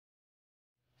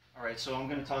All right, so I'm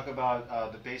going to talk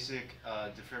about the basic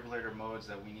defibrillator modes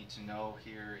that we need to know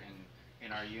here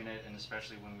in our unit, and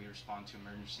especially when we respond to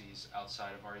emergencies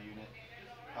outside of our unit.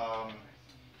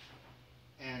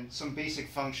 And some basic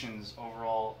functions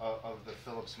overall of the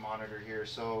Phillips monitor here.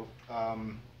 So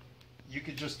you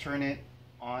could just turn it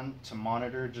on to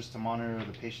monitor, just to monitor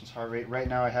the patient's heart rate. Right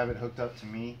now I have it hooked up to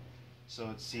me,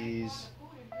 so it sees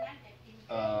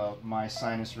my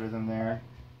sinus rhythm there.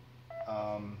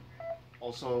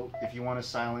 Also, if you want to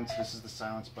silence, this is the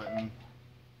silence button.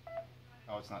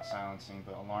 Oh, it's not silencing,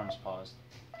 but alarm's paused.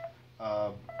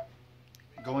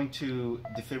 Going to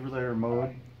defibrillator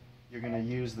mode, you're going to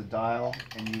use the dial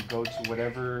and you go to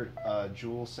whatever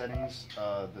joule settings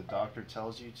the doctor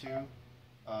tells you to.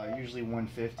 Usually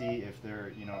 150 if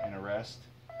they're in arrest.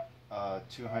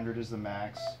 200 is the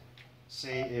max.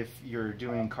 Say if you're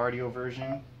doing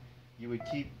cardioversion, you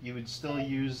would still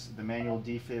use the manual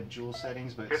defib joule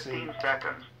settings, but 15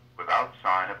 seconds without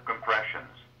sign of compressions.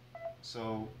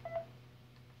 So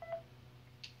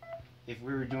if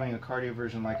we were doing a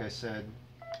cardioversion, like I said,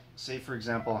 say for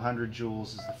example 100 joules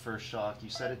is the first shock. You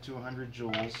set it to 100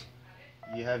 joules.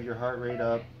 You have your heart rate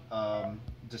up,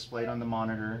 displayed on the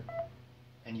monitor,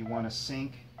 and you want to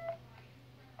sync.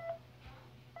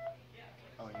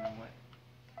 Oh, you know what?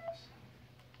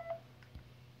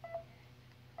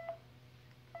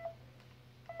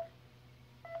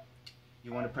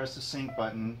 You want to press the sync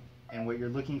button, and what you're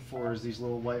looking for is these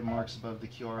little white marks above the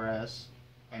QRS,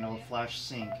 and it'll flash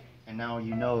sync, and now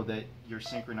you know that you're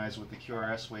synchronized with the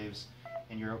QRS waves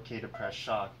and you're okay to press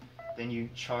shock. Then you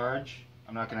charge.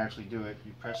 I'm not going to actually do it.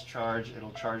 You press charge,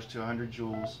 it'll charge to 100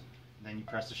 joules, then you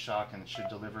press the shock and it should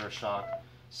deliver a shock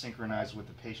synchronized with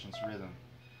the patient's rhythm.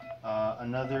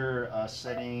 Another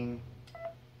setting,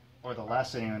 or the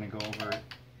last setting I'm going to go over,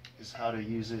 is how to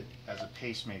use it as a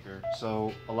pacemaker.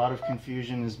 So a lot of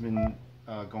confusion has been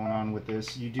going on with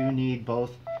this. You do need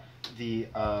both the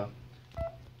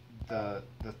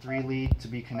 3-lead to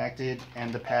be connected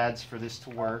and the pads for this to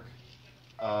work.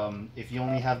 If you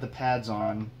only have the pads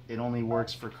on, it only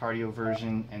works for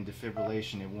cardioversion and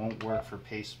defibrillation. It won't work for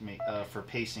pacing.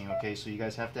 Okay, so you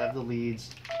guys have to have the leads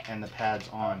and the pads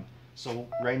on. So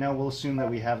right now we'll assume that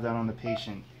we have that on the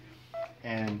patient.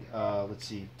 And let's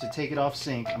see, to take it off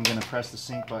sync, I'm going to press the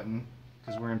sync button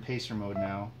because we're in pacer mode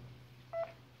now.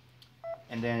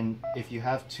 And then if you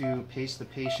have to pace the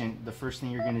patient, the first thing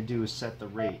you're going to do is set the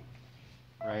rate,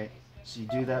 right? So you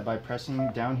do that by pressing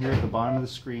down here at the bottom of the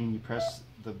screen. You press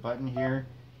the button here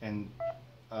and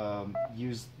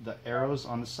use the arrows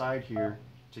on the side here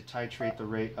to titrate the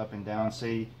rate up and down.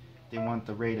 Say they want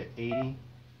the rate at 80,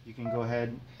 you can go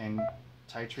ahead and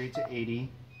titrate to 80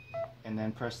 and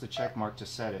then press the check mark to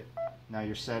set it. Now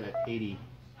you're set at 80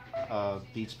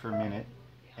 beats per minute,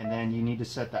 and then you need to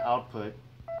set the output.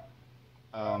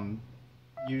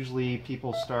 Usually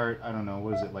people start, I don't know,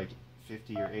 what is it, like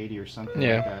 50 or 80 or something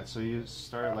like that. So you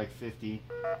start at like 50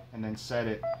 and then set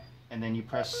it, and then you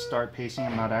press start pacing.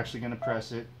 I'm not actually going to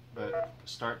press it, but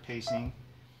start pacing,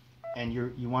 and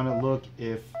you want to look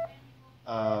if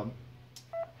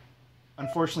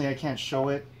unfortunately I can't show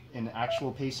it in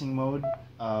actual pacing mode,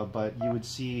 but you would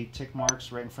see tick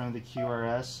marks right in front of the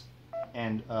QRS,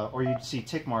 and or you'd see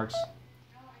tick marks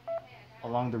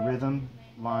along the rhythm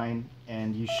line,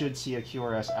 and you should see a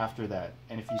QRS after that.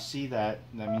 And if you see that,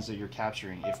 that means that you're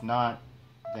capturing. If not,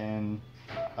 then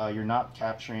you're not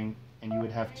capturing, and you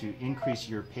would have to increase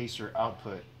your pacer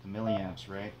output, the milliamps,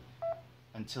 right,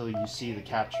 until you see the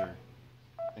capture,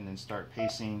 and then start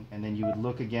pacing. And then you would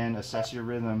look again, assess your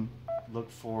rhythm, look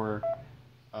for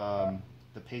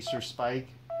the pacer spike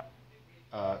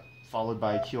followed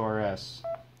by QRS,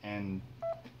 and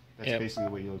that's basically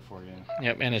what you look for.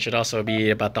 Yep, and it should also be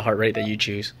about the heart rate that you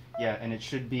choose. Yeah, and it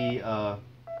should be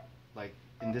like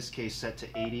in this case set to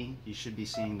 80. You should be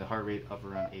seeing the heart rate of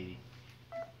around 80.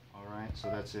 All right, so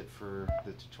that's it for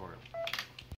the tutorial.